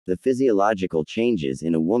the physiological changes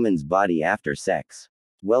in a woman's body after sex.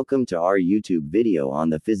 Welcome to our YouTube video on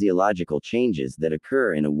the physiological changes that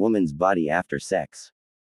occur in a woman's body after sex.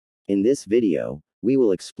 In this video, we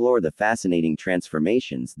will explore the fascinating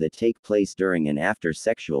transformations that take place during and after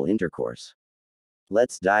sexual intercourse.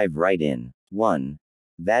 Let's dive right in. 1.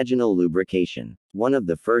 Vaginal lubrication. One of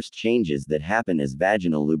the first changes that happen is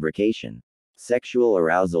vaginal lubrication. Sexual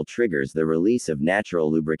arousal triggers the release of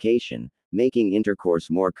natural lubrication, making intercourse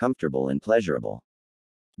more comfortable and pleasurable.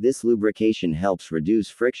 This lubrication helps reduce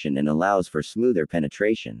friction and allows for smoother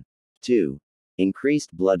penetration. 2.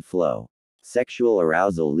 Increased blood flow. Sexual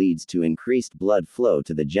arousal leads to increased blood flow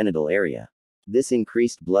to the genital area. This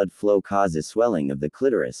increased blood flow causes swelling of the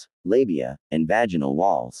clitoris, labia, and vaginal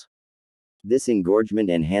walls. This engorgement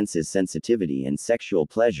enhances sensitivity and sexual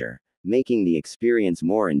pleasure, making the experience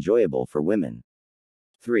more enjoyable for women.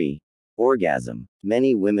 3. Orgasm.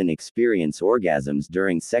 Many women experience orgasms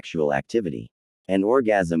during sexual activity. An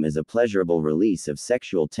orgasm is a pleasurable release of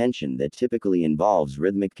sexual tension that typically involves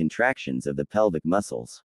rhythmic contractions of the pelvic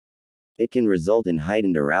muscles. It can result in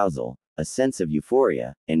heightened arousal, a sense of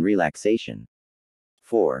euphoria, and relaxation.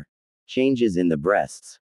 4. Changes in the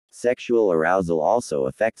breasts. Sexual arousal also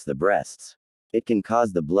affects the breasts. It can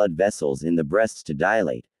cause the blood vessels in the breasts to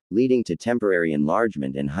dilate, leading to temporary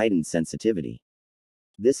enlargement and heightened sensitivity.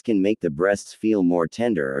 This can make the breasts feel more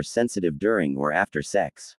tender or sensitive during or after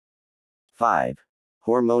sex. 5.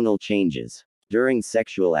 Hormonal changes. During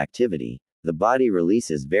sexual activity, the body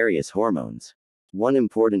releases various hormones. One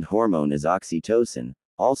important hormone is oxytocin,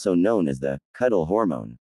 also known as the cuddle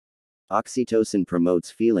hormone. Oxytocin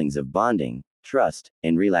promotes feelings of bonding, trust,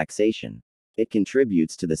 and relaxation. It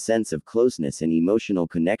contributes to the sense of closeness and emotional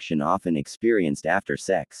connection often experienced after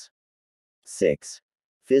sex. 6.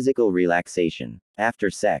 Physical relaxation.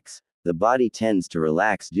 After sex, the body tends to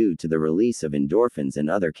relax due to the release of endorphins and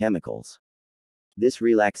other chemicals. This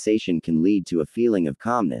relaxation can lead to a feeling of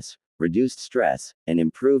calmness, reduced stress, and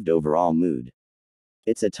improved overall mood.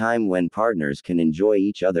 It's a time when partners can enjoy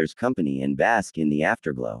each other's company and bask in the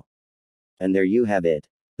afterglow. And there you have it,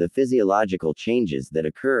 the physiological changes that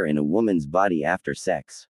occur in a woman's body after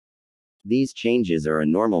sex. These changes are a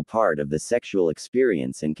normal part of the sexual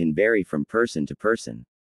experience and can vary from person to person.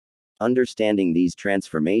 Understanding these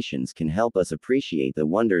transformations can help us appreciate the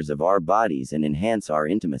wonders of our bodies and enhance our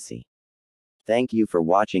intimacy. Thank you for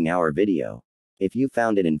watching our video. If you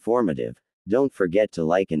found it informative, don't forget to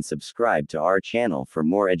like and subscribe to our channel for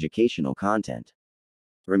more educational content.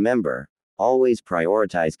 Remember, always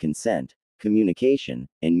prioritize consent, communication,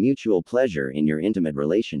 and mutual pleasure in your intimate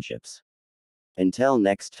relationships. Until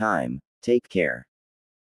next time, take care.